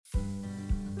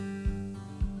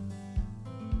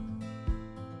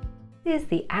is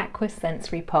the Aqua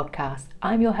Sensory Podcast.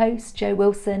 I'm your host, Jo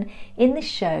Wilson. In this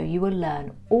show, you will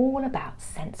learn all about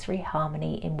sensory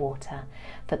harmony in water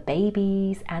for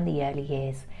babies and the early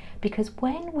years. Because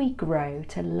when we grow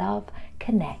to love,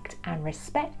 connect and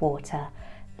respect water,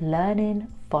 learning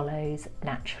follows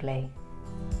naturally.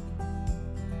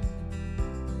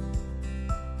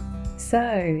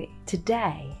 So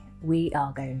today we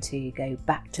are going to go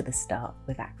back to the start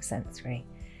with Aqua Sensory.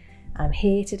 I'm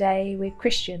here today with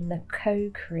Christian, the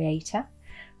co-creator,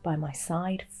 by my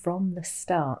side from the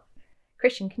start.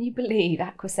 Christian, can you believe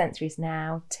Aqua Sensory is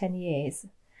now 10 years?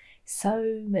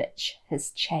 So much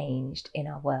has changed in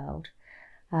our world.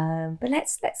 But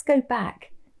let's go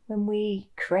back when we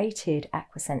created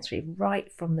Aqua Sensory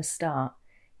right from the start.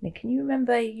 Now, can you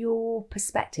remember your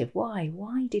perspective? Why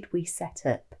did we set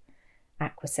up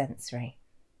Aqua Sensory?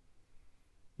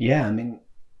 Yeah, I mean,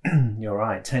 you're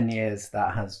right. 10 years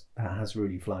that has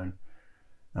really flown,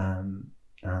 and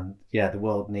yeah, the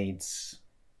world needs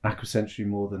Aqua Sensory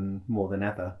more than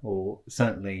ever, or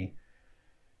certainly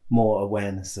more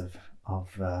awareness of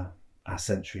our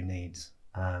sensory needs.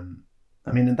 I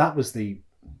mean, and that was the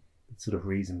sort of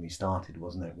reason we started,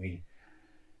 wasn't it? I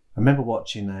remember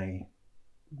watching a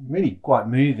really quite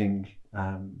moving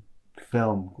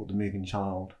film called The Moving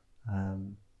Child,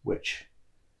 which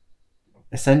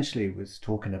essentially was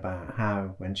talking about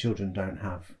how when children don't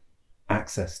have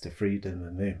access to freedom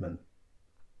and movement,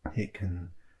 it can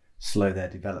slow their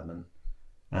development.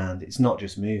 And it's not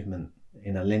just movement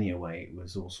in a linear way, it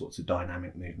was all sorts of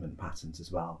dynamic movement patterns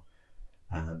as well.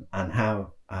 And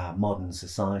how modern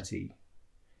society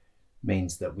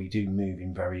means that we do move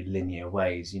in very linear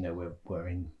ways. You know,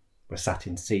 we're sat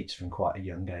in seats from quite a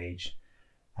young age,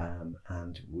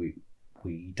 and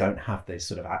we don't have this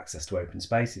sort of access to open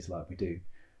spaces like we do,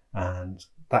 and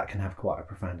that can have quite a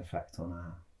profound effect on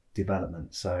our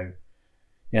development. So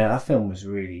yeah, that film was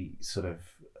really sort of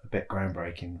a bit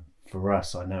groundbreaking for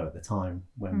us, I know, at the time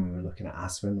when we were looking at our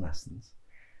swim lessons.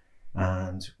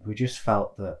 And we just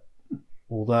felt that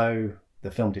although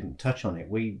the film didn't touch on it,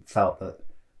 we felt that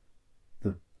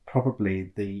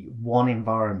probably the one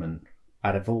environment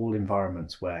out of all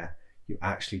environments where you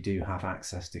actually do have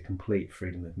access to complete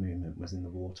freedom of movement was in the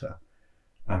water.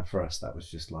 And for us, that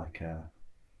was just like a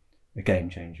game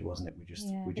changer, wasn't it? We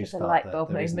just felt that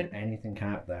there isn't anything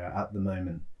out there at the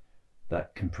moment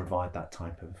that can provide that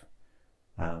type of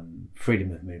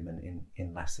freedom of movement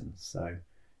in lessons. So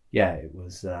yeah, it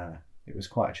was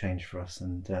quite a change for us.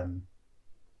 And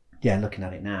yeah, looking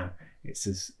at it now, it's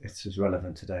as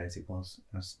relevant today as it was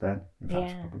as then. In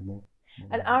fact, probably more.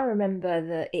 And I remember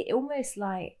that it almost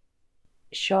like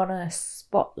shone a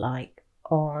spotlight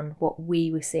on what we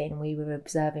were seeing, we were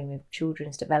observing with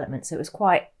children's development. So it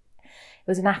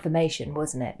was an affirmation,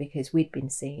 wasn't it? Because we'd been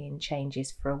seeing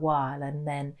changes for a while, and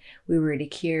then we were really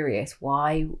curious,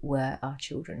 why were our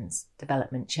children's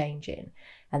development changing?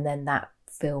 And then that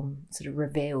film sort of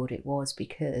revealed it was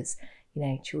because, you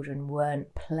know, children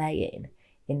weren't playing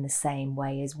in the same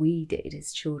way as we did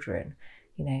as children.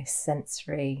 You know,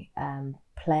 sensory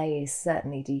play is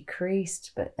certainly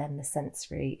decreased, but then the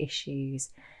sensory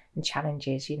issues and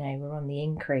challenges, you know, were on the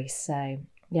increase. So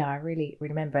yeah, I really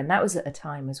remember. And that was at a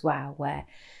time as well where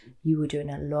you were doing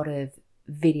a lot of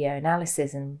video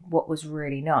analysis. And what was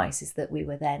really nice is that we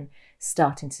were then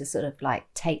starting to sort of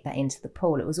like take that into the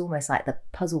pool. It was almost like the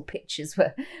puzzle pictures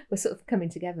were sort of coming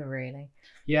together, really.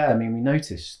 Yeah, I mean, we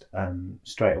noticed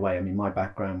straight away. I mean, my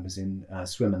background was in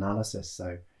swim analysis,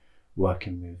 so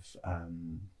working with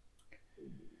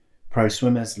pro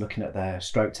swimmers, looking at their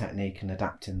stroke technique and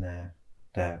adapting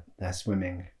their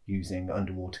swimming using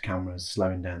underwater cameras,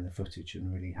 slowing down the footage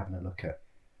and really having a look at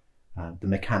the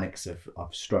mechanics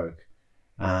of stroke.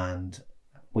 And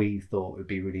we thought it would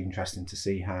be really interesting to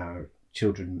see how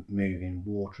children move in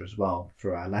water as well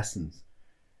through our lessons.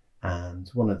 And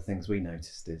one of the things we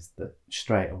noticed is that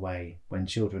straight away, when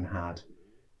children had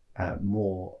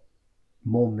more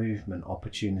movement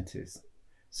opportunities,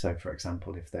 so for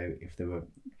example, if they were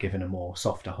given a more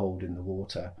softer hold in the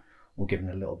water, or given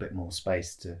a little bit more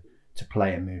space to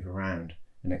play and move around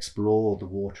and explore the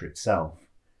water itself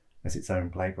as its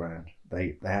own playground,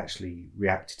 they actually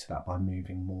reacted to that by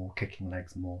moving more, kicking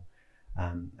legs more,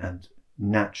 and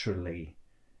naturally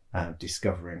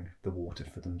discovering the water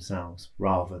for themselves,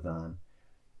 rather than,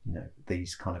 you know,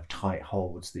 these kind of tight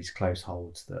holds, these close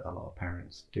holds that a lot of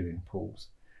parents do in pools.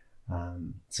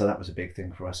 So that was a big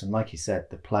thing for us. And like you said,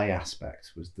 the play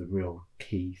aspect was the real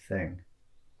key thing,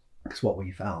 because what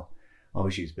we felt, I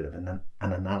always use a bit of an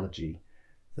analogy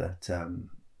that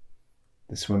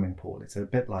the swimming pool, it's a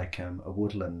bit like a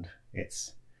woodland.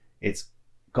 It's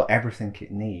got everything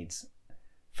it needs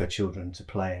for children to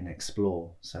play and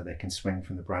explore. So they can swing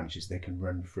from the branches, they can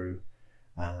run through,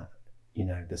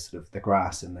 the sort of the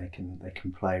grass, and they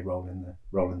can play, roll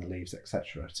in the leaves,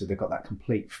 etc. So they've got that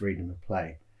complete freedom of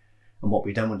play. And what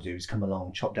we don't want to do is come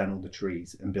along, chop down all the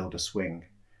trees, and build a swing,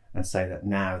 and say that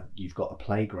now you've got a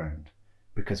playground.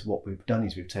 Because what we've done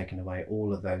is we've taken away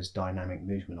all of those dynamic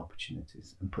movement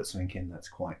opportunities and put something in that's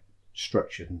quite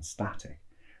structured and static,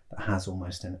 that has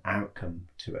almost an outcome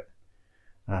to it.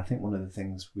 And I think one of the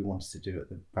things we wanted to do at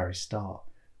the very start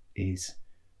is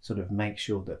sort of make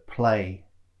sure that play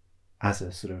as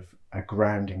a sort of a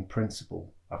grounding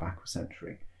principle of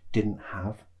aquasensory didn't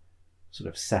have sort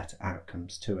of set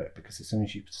outcomes to it, because as soon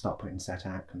as you start putting set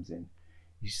outcomes in,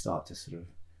 you start to sort of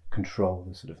control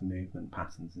the sort of movement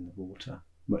patterns in the water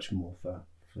much more for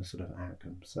sort of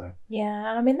outcomes. So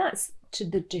yeah, I mean, that's to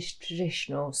the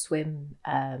traditional swim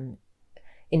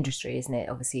industry, isn't it?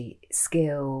 Obviously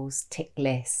skills, tick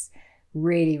lists,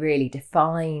 really, really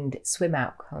defined swim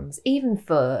outcomes, even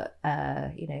for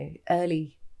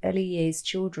early years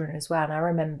children as well. And I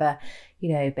remember,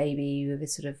 baby with a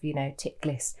sort of, tick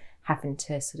list, having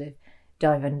to sort of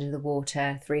dive under the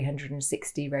water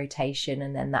 360 rotation,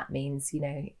 and then that means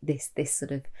this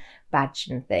sort of badge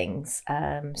and things.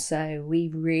 So we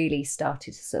really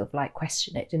started to sort of like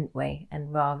question it, didn't we?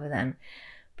 And rather than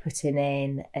putting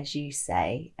in, as you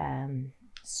say,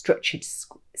 structured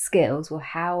skills, well,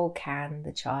 how can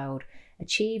the child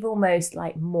achieve almost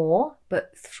like more,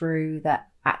 but through that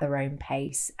at their own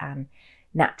pace and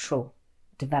natural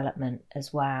development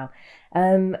as well.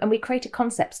 And we created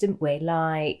concepts, didn't we?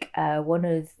 Like one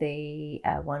of the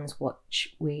ones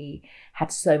which we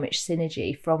had so much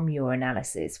synergy from your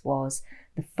analysis was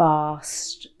the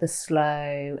fast, the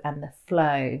slow, and the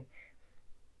flow.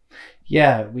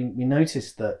 Yeah, we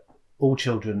noticed that all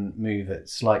children move at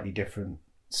slightly different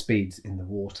speeds in the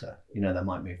water. They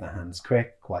might move their hands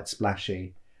quick, quite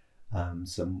splashy.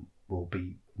 Some will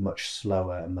be much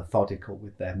slower and methodical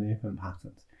with their movement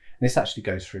patterns. And this actually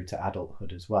goes through to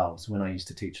adulthood as well. So when I used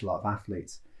to teach a lot of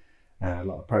athletes, a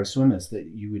lot of pro swimmers, that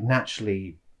you would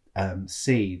naturally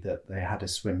see that they had a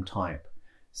swim type.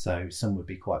 So some would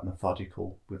be quite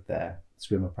methodical with their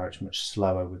swim approach, much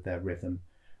slower with their rhythm,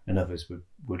 and others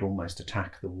would almost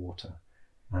attack the water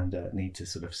and need to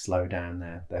sort of slow down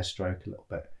their stroke a little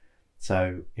bit.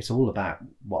 So it's all about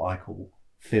what I call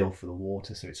feel for the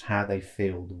water. So it's how they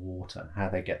feel the water, how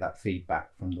they get that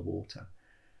feedback from the water.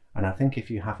 And I think if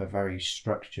you have a very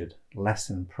structured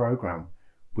lesson program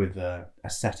with a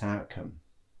set outcome,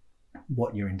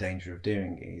 what you're in danger of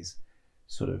doing is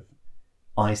sort of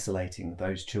isolating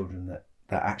those children that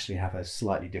actually have a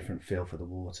slightly different feel for the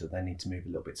water. They need to move a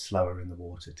little bit slower in the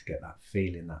water to get that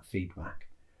feeling, that feedback.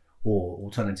 Or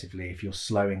alternatively, if you're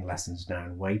slowing lessons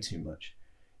down way too much,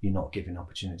 you're not giving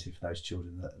opportunity for those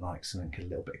children that like something a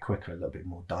little bit quicker, a little bit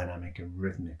more dynamic and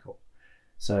rhythmical.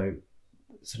 So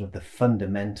sort of the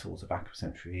fundamentals of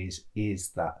aquasensory is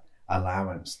that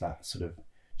allowance, that sort of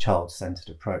child-centered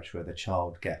approach where the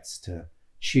child gets to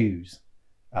choose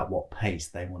at what pace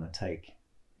they want to take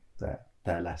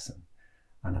their lesson.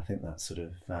 And I think that's sort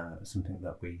of something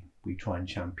that we try and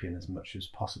champion as much as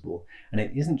possible. And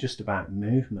it isn't just about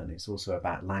movement, it's also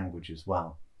about language as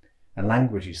well. And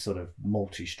language is sort of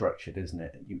multi-structured, isn't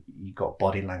it? You've got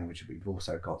body language, but you've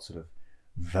also got sort of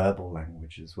verbal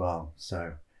language as well.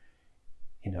 So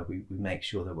we make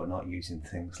sure that we're not using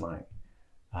things like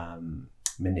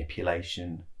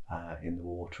manipulation in the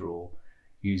water, or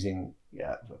using,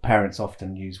 parents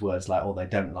often use words like, oh, they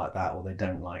don't like that, or they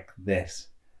don't like this,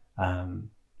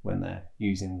 when they're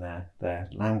using their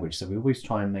language. So we always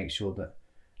try and make sure that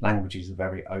languages are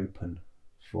very open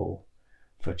for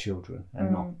children,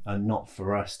 and not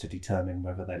for us to determine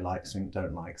whether they like something,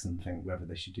 don't like something, whether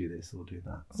they should do this or do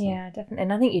that. So. Yeah, definitely.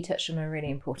 And I think you touched on a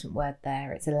really important word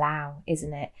there. It's allow,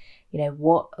 isn't it?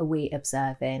 What are we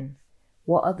observing?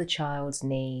 What are the child's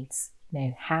needs?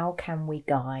 How can we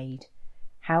guide?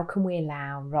 How can we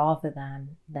allow rather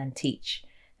than teach?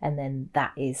 And then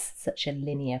that is such a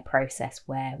linear process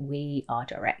where we are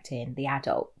directing the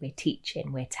adult, we're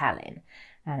teaching, we're telling,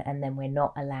 and then we're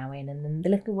not allowing. And then the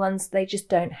little ones, they just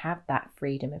don't have that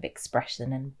freedom of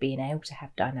expression and being able to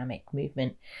have dynamic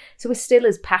movement. So we're still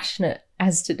as passionate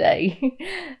as today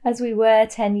as we were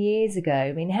 10 years ago.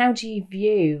 I mean, how do you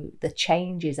view the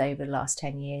changes over the last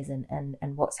 10 years and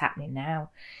what's happening now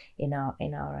in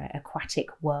our aquatic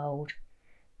world?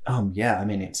 Yeah, I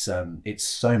mean, it's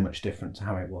so much different to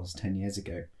how it was 10 years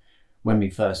ago when we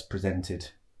first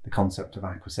presented the concept of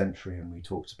aquasensory, and we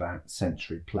talked about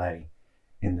sensory play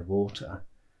in the water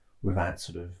without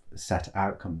sort of set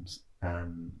outcomes.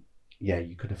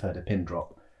 You could have heard a pin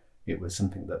drop. It was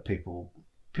something that people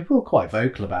people were quite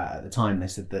vocal about it at the time. They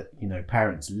said that, you know,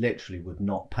 parents literally would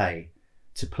not pay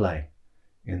to play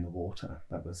in the water.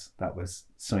 That was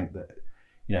something that,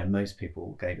 you know, most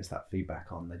people gave us that feedback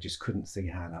on. They just couldn't see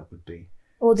how that would be.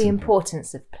 Or the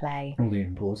importance of play. All the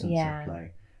importance of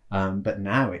play. But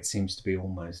now it seems to be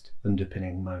almost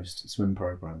underpinning most swim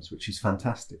programs, which is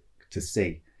fantastic to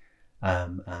see.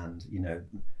 And, you know,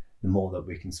 the more that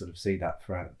we can sort of see that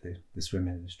throughout the swim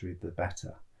industry, the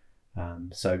better.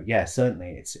 So yeah,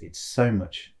 certainly it's so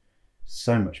much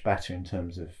better in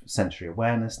terms of sensory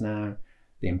awareness now,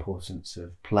 the importance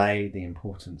of play, the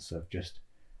importance of just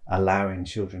allowing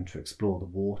children to explore the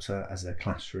water as a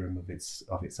classroom of its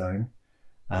own.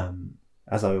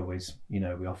 As I always, you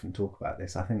know, we often talk about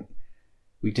this, I think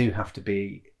we do have to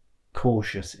be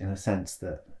cautious in a sense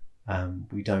that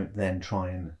we don't then try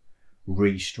and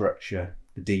restructure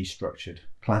the destructured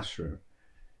classroom.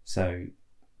 So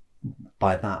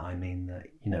by that I mean that,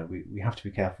 you know, we have to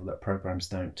be careful that programs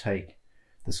don't take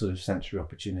the sort of sensory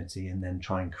opportunity and then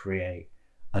try and create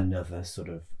another sort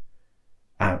of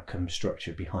outcome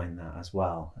structure behind that as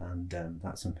well. And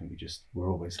that's something we're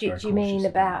always very cautious. Do you mean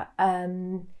about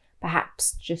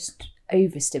perhaps just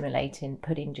overstimulating,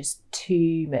 putting just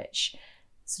too much,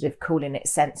 sort of calling it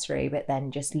sensory, but then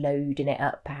just loading it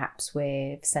up perhaps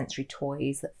with sensory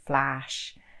toys that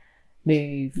flash,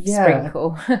 move,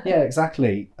 sprinkle? Yeah,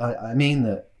 exactly. I mean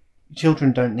that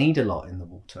children don't need a lot in the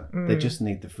water. They just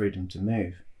need the freedom to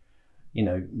move. You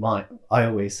know, I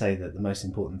always say that the most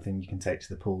important thing you can take to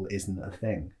the pool isn't a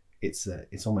thing. It's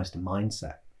almost a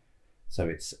mindset. So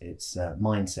it's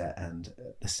mindset and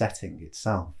the setting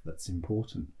itself that's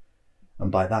important.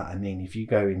 And by that I mean, if you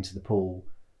go into the pool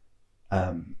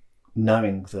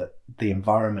knowing that the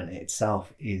environment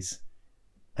itself is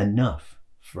enough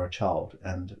for a child,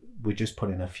 and we're just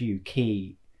putting a few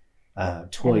key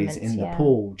toys in the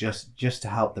pool just to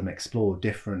help them explore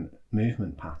different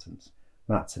movement patterns,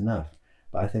 that's enough.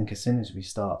 But I think as soon as we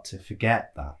start to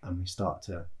forget that and we start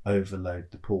to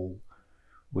overload the pool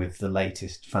with the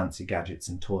latest fancy gadgets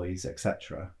and toys,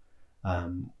 etc.,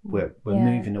 we're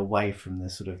moving away from the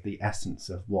sort of the essence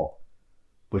of what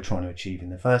we're trying to achieve in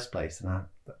the first place. And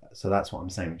so that's what I'm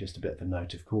saying, just a bit of a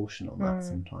note of caution on that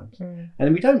sometimes.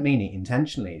 And we don't mean it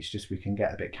intentionally, it's just we can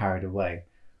get a bit carried away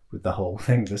with the whole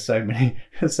thing. There's so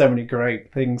many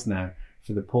great things now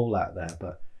for the pool out there,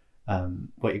 but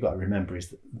what you've got to remember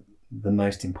is that the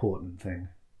most important thing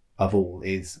of all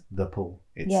is the pool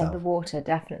itself. Yeah, the water,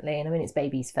 definitely. And I mean, it's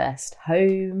baby's first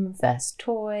home, first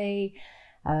toy.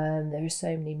 There are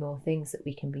so many more things that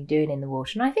we can be doing in the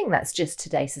water. And I think that's just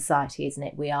today's society, isn't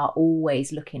it? We are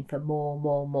always looking for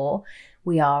more.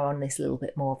 We are on this little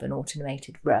bit more of an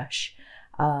automated rush,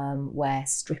 where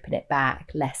stripping it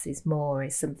back, less is more,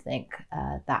 is something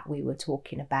that we were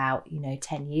talking about,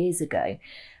 10 years ago.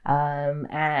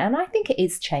 And I think it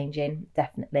is changing,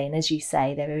 definitely. And as you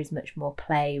say, there is much more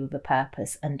play with a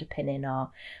purpose underpinning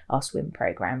our swim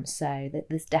programs. So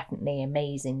there's definitely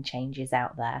amazing changes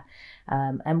out there.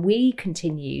 And we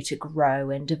continue to grow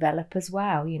and develop as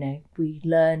well. We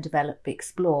learn, develop,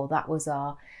 explore. That was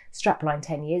our strapline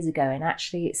 10 years ago, and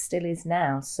actually it still is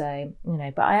now. So,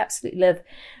 but I absolutely love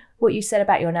what you said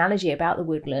about your analogy about the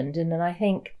woodland. And then I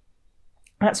think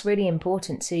that's really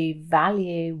important, to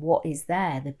value what is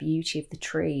there, the beauty of the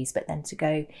trees, but then to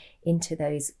go into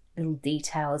those little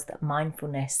details, that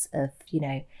mindfulness of,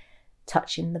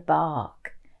 touching the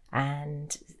bark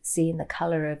and seeing the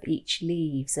colour of each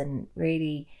leaves, and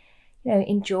really,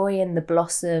 enjoying the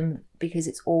blossom, because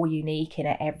it's all unique in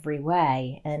every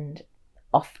way. And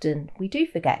often we do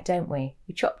forget, don't we?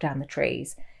 We chop down the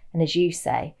trees and, as you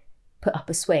say, put up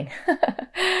a swing.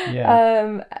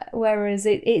 Whereas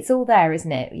it's all there,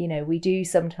 isn't it? We do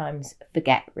sometimes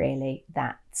forget really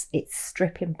that it's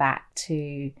stripping back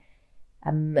to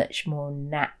a much more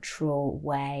natural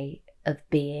way of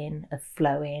being, of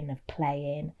flowing, of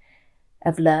playing,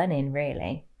 of learning,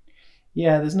 really.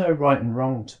 Yeah, there's no right and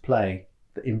wrong to play.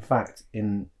 In fact,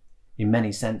 in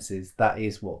many senses, that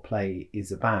is what play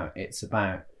is about. It's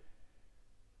about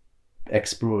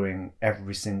exploring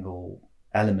every single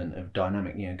element of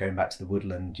dynamic, going back to the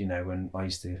woodland, when I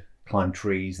used to climb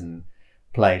trees and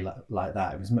play like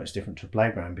that, it was much different to a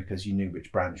playground, because you knew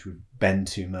which branch would bend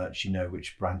too much,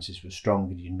 which branches were strong,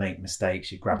 and you'd make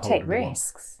mistakes, you'd grab hold of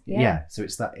risks. So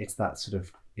it's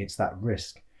that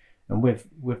risk. And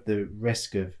with the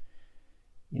risk of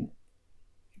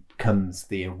comes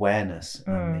the awareness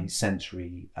and the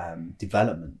sensory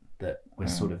development that we're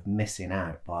sort of missing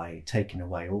out by taking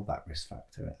away all that risk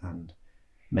factor and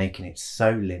making it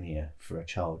so linear for a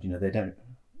child.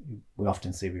 We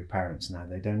often see with parents now,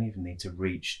 they don't even need to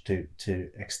reach to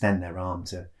extend their arm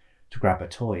to to grab a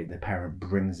toy, the parent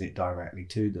brings it directly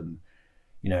to them.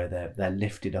 You know, they're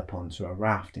lifted up onto a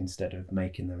raft instead of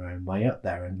making their own way up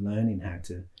there and learning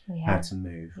how to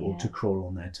move or to crawl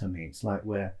on their tummy. It's like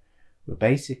we're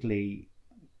basically,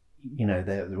 you know,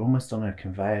 they're almost on a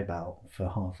conveyor belt for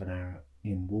half an hour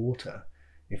in water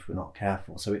if we're not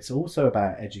careful. So it's also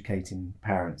about educating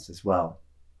parents as well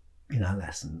in our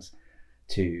lessons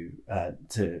to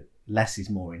less is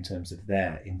more in terms of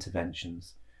their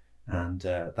interventions, and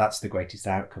that's the greatest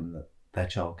outcome that their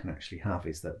child can actually have,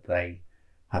 is that they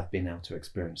have been able to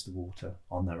experience the water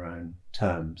on their own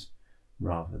terms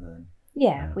rather than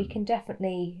we can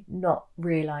definitely, not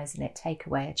realising it, take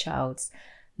away a child's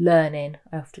learning.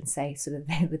 I often say sort of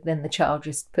then the child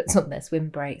just puts on their swim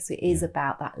brakes. It is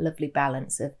about that lovely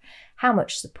balance of how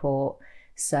much support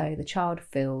so the child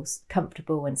feels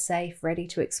comfortable and safe, ready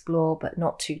to explore but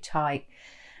not too tight,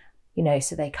 you know,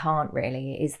 so they can't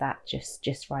really. It is that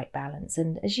just right balance.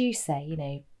 And as you say, you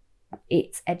know,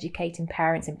 it's educating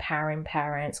parents, empowering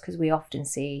parents, because we often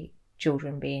see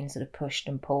children being sort of pushed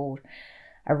and pulled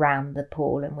around the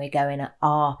pool, and we're going at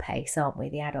our pace, aren't we,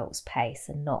 the adult's pace,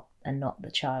 and not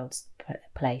the child's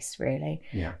place, really.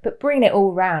 But bringing it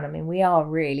all round, I mean, we are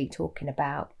really talking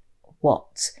about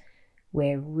what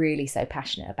we're really so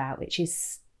passionate about, which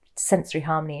is sensory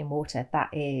harmony in water. That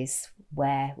is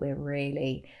where we're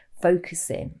really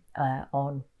focusing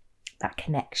on that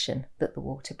connection that the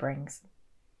water brings.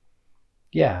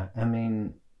 Yeah, I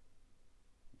mean,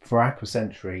 for Aqua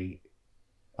Sensory,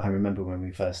 I remember when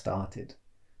we first started,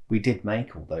 we did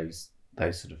make all those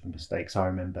sort of mistakes. I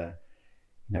remember,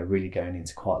 you know, really going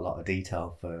into quite a lot of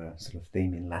detail for sort of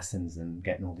theming lessons and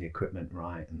getting all the equipment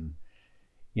right, and,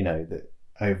 you know, that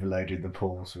overloaded the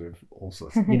pools with all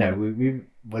sorts of, you know,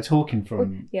 we're talking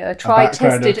from tried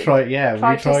it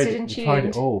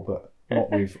all, but what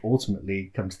we've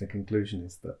ultimately come to the conclusion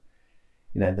is that,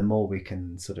 you know, the more we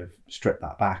can sort of strip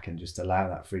that back and just allow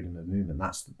that freedom of movement,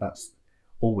 that's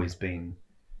always been,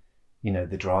 you know,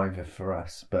 the driver for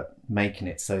us. But making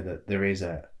it so that there is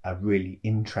a really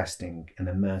interesting and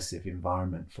immersive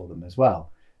environment for them as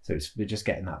well. So we're just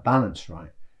getting that balance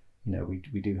right. You know,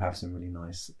 we do have some really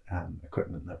nice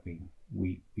equipment that we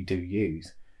do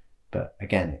use, but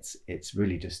again, it's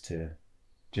really just to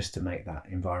make that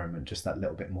environment just that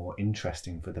little bit more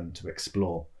interesting for them to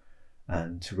explore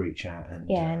and to reach out and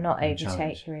not and overtake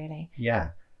challenge. really.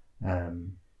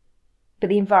 But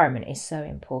the environment is so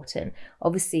important.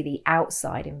 Obviously the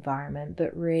outside environment,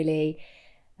 but really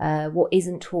what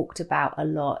isn't talked about a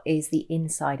lot is the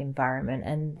inside environment.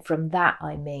 And from that,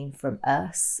 I mean from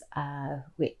us,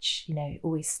 which, you know,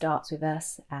 always starts with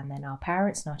us and then our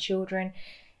parents and our children.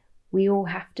 We all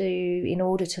have to, in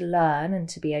order to learn and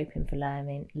to be open for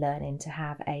learning, to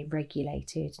have a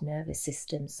regulated nervous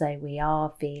system. So we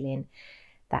are feeling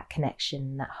that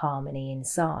connection, that harmony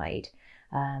inside.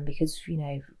 Because, you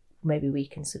know, maybe we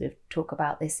can sort of talk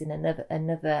about this in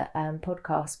another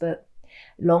podcast, but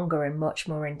longer and much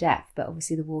more in depth. But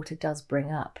obviously the water does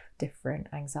bring up different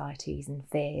anxieties and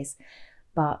fears.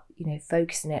 But, you know,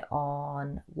 focusing it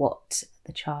on what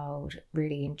the child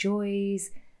really enjoys,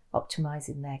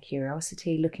 optimizing their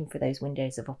curiosity, looking for those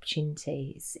windows of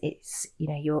opportunities. It's, you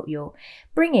know, you're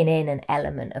bringing in an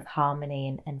element of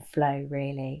harmony and flow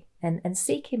really, and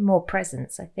seeking more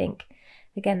presence. I think,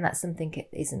 again, that's something that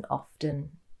isn't often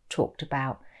talked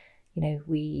about. You know,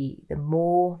 the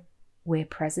more we're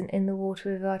present in the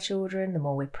water with our children, the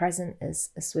more we're present as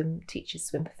swim teachers,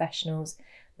 swim professionals,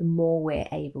 the more we're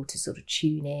able to sort of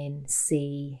tune in,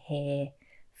 see, hear,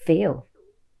 feel.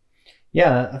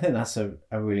 Yeah, I think that's a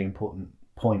really important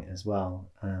point as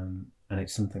well, and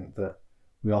it's something that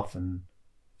we often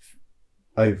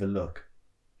overlook,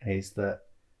 is that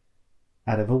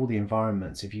out of all the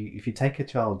environments, if you take a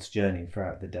child's journey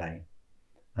throughout the day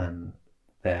and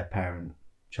their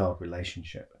parent-child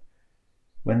relationship,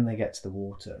 when they get to the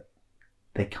water,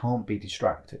 they can't be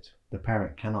distracted. The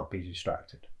parent cannot be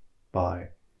distracted by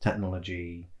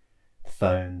technology, the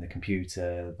phone, the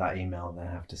computer, that email they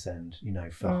have to send. You know,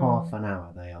 for half an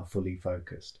hour they are fully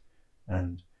focused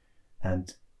and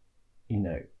you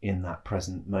know, in that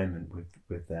present moment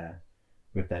with their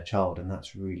child, and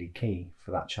that's really key for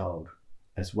that child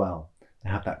as well. They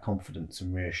have that confidence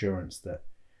and reassurance that,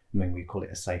 I mean, we call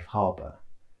it a safe harbour,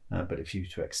 but if you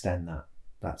to extend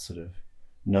that sort of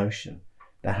notion,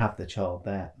 they have the child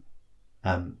there,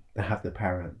 they have the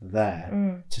parent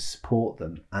there to support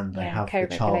them, and they have the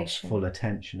child's full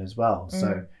attention as well.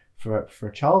 So for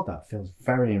a child, that feels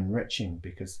very enriching,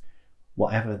 because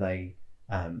whatever they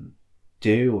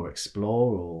do or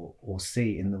explore or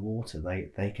see in the water,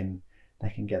 they can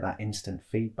get that instant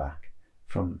feedback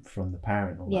from the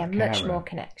parent or Yeah, that much carer. more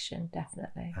connection,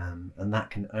 definitely. And that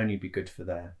can only be good for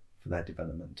their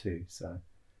development too. So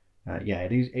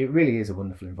it really is a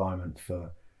wonderful environment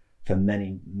for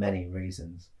many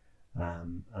reasons.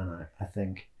 And I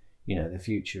think, you know, the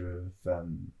future of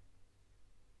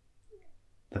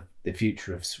the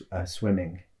future of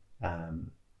swimming,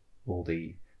 or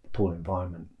the pool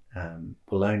environment,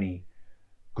 will only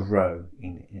grow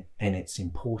in its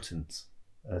importance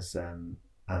as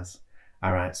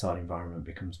our outside environment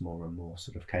becomes more and more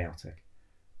sort of chaotic.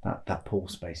 That pool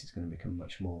space is going to become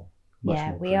much more We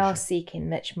crucial. are seeking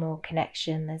much more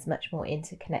connection. There's much more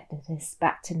interconnectedness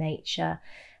back to nature.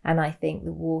 And I think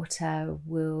the water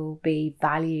will be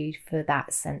valued for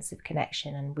that sense of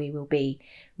connection. And we will be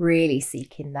really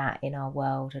seeking that in our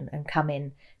world and come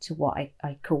in to what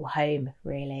I call home,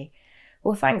 really.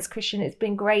 Well, thanks, Christian. It's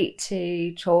been great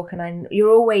to talk. And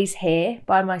you're always here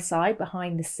by my side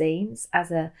behind the scenes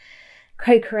as a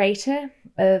co-creator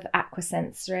of Aqua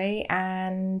Sensory,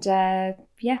 and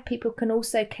people can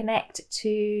also connect to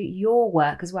your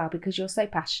work as well, because you're so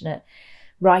passionate,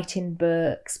 writing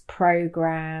books,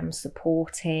 programs,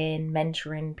 supporting,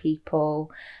 mentoring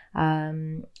people,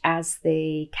 as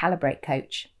the Calibrate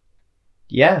coach.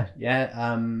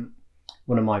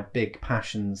 One of my big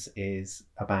passions is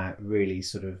about really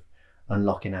sort of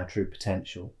unlocking our true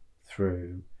potential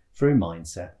through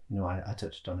mindset. You know, I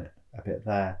touched on it a bit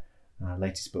there. Our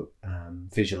latest book,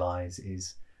 Visualize,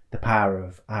 is the power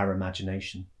of our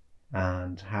imagination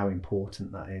and how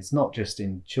important that is, not just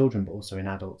in children but also in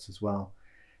adults as well.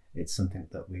 It's something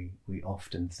that we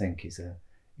often think is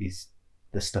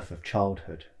the stuff of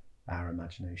childhood, our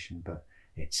imagination, but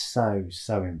it's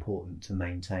so important to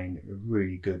maintain a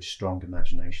really good, strong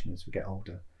imagination as we get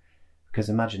older, because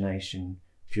imagination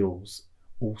fuels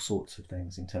all sorts of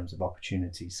things in terms of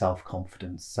opportunity,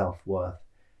 self-confidence, self-worth.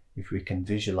 If we can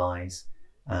visualize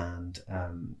and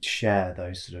share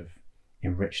those sort of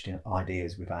enriched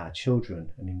ideas with our children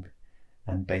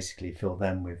and basically fill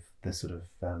them with the sort of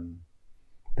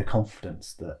the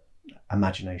confidence that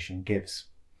imagination gives.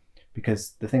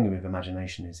 Because the thing with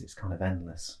imagination is it's kind of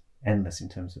endless in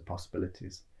terms of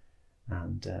possibilities.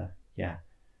 And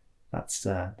that's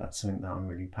something that I'm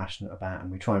really passionate about,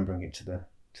 and we try and bring it to the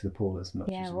pool as much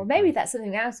as we maybe can. that's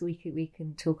something else we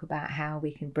can talk about, how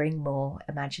we can bring more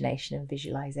imagination and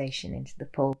visualization into the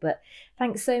pool. But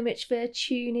thanks so much for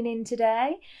tuning in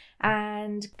today,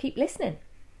 and keep listening.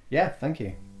 Yeah, thank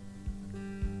you.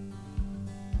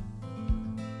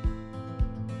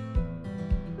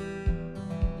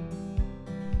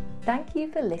 Thank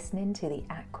you for listening to the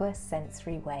Aqua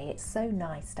Sensory Way. It's so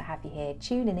nice to have you here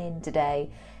tuning in today.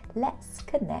 Let's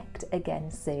connect again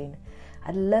soon.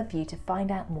 I'd love you to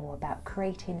find out more about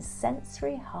creating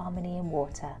sensory harmony in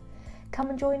water.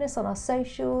 Come and join us on our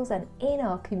socials and in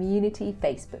our community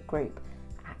Facebook group,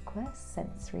 Aqua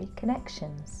Sensory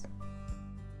Connections.